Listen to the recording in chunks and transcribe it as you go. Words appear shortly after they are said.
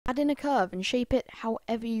add in a curve and shape it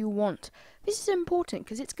however you want. This is important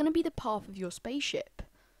because it's going to be the path of your spaceship.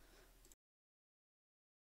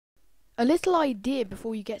 A little idea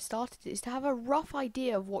before you get started is to have a rough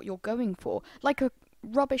idea of what you're going for, like a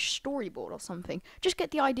rubbish storyboard or something. Just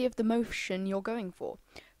get the idea of the motion you're going for.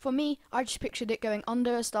 For me, I just pictured it going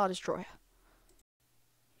under a Star Destroyer.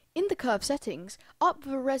 In the curve settings, up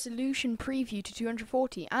the resolution preview to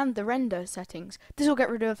 240 and the render settings. This will get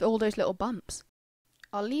rid of all those little bumps.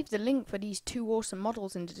 I'll leave the link for these two awesome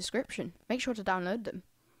models in the description. Make sure to download them.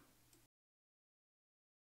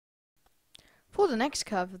 For the next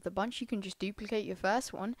curve of the bunch, you can just duplicate your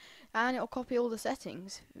first one and it'll copy all the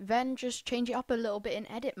settings. Then just change it up a little bit in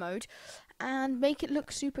edit mode and make it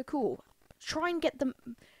look super cool. Try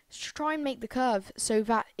and make the curve so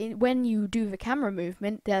that when you do the camera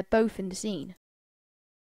movement, they're both in the scene.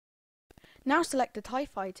 Now select the TIE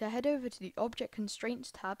Fighter, head over to the Object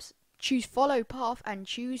Constraints tabs, choose Follow Path and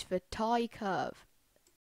choose the TIE Curve.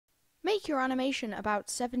 Make your animation about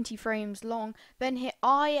 70 frames long, then hit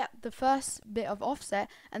I at the first bit of offset,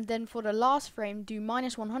 and then for the last frame do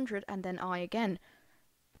 -100 and then I again.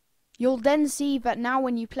 You'll then see that now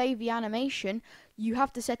when you play the animation, you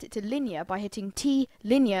have to set it to linear by hitting T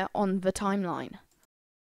linear on the timeline.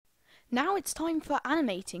 Now it's time for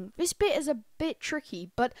animating. This bit is a bit tricky,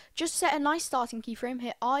 but just set a nice starting keyframe,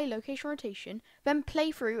 hit I location rotation, then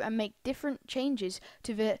play through and make different changes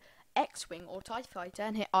to the X-Wing or TIE Fighter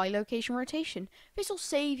and hit I location rotation. This will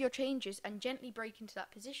save your changes and gently break into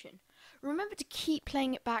that position. Remember to keep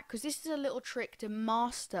playing it back because this is a little trick to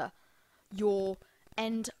master your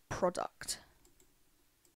end product.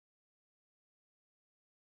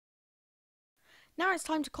 Now it's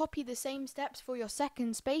time to copy the same steps for your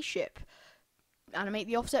second spaceship. Animate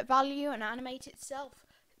the offset value and animate itself.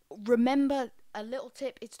 Remember, a little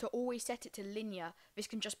tip is to always set it to linear. This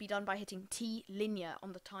can just be done by hitting T linear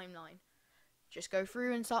on the timeline. Just go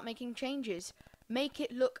through and start making changes. Make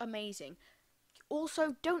it look amazing.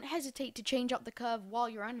 Also, don't hesitate to change up the curve while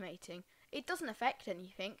you're animating. It doesn't affect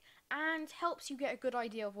anything and helps you get a good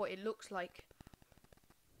idea of what it looks like.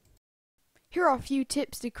 Here are a few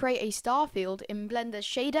tips to create a star field in Blender's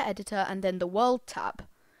shader editor and then the world tab.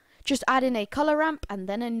 Just add in a color ramp and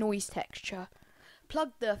then a noise texture.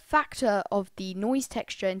 Plug the factor of the noise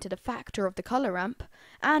texture into the factor of the color ramp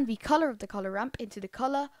and the color of the color ramp into the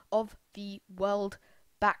color of the world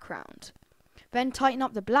background. Then tighten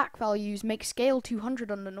up the black values, make scale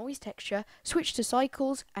 200 on the noise texture, switch to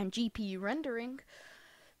cycles and GPU rendering.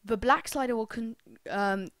 The black slider will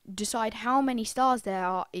decide how many stars there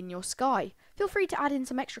are in your sky. Feel free to add in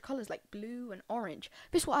some extra colors like blue and orange.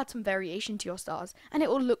 This will add some variation to your stars and it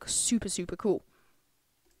will look super cool.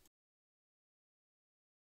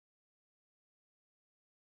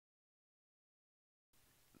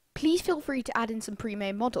 Please feel free to add in some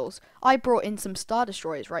pre-made models. I brought in some Star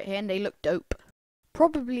Destroyers right here and they look dope.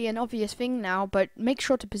 Probably an obvious thing now, but make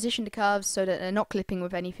sure to position the curves so that they're not clipping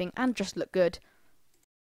with anything and just look good.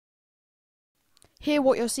 Here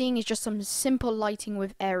what you're seeing is just some simple lighting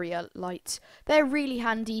with area lights. They're really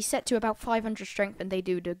handy, set to about 500 strength and they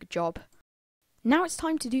do the job. Now it's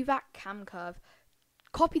time to do that cam curve.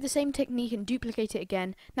 Copy the same technique and duplicate it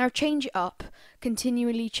again. Now change it up,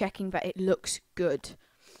 continually checking that it looks good.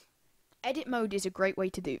 Edit mode is a great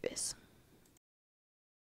way to do this.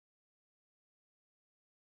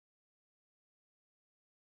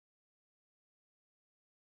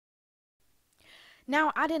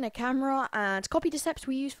 Now add in a camera and copy the steps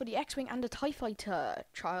we use for the X-Wing and the TIE Fighter.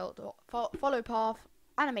 Follow path,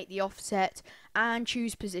 animate the offset, and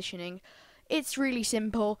choose positioning. It's really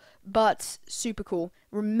simple, but super cool.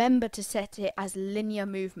 Remember to set it as linear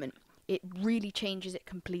movement. It really changes it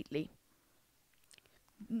completely.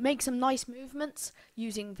 Make some nice movements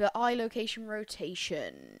using the eye location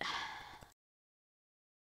rotation.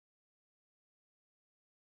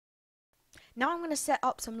 Now I'm going to set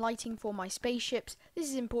up some lighting for my spaceships. This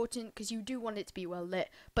is important because you do want it to be well lit,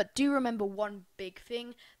 but do remember one big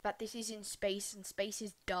thing, that this is in space and space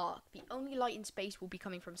is dark. The only light in space will be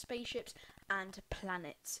coming from spaceships and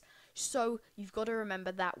planets. So you've got to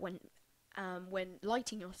remember that when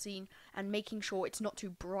lighting your scene and making sure it's not too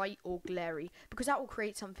bright or glary, because that will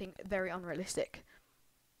create something very unrealistic.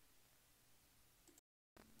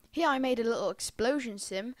 Here I made a little explosion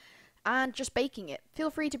sim and just baking it. Feel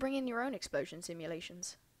free to bring in your own explosion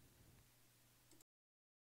simulations.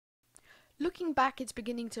 Looking back, it's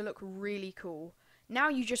beginning to look really cool. Now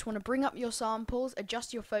you just want to bring up your samples,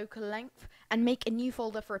 adjust your focal length, and make a new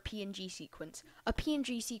folder for a PNG sequence. A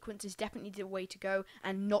PNG sequence is definitely the way to go,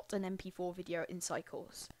 and not an MP4 video in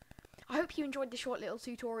cycles. I hope you enjoyed this short little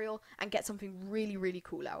tutorial and get something really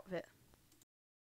cool out of it.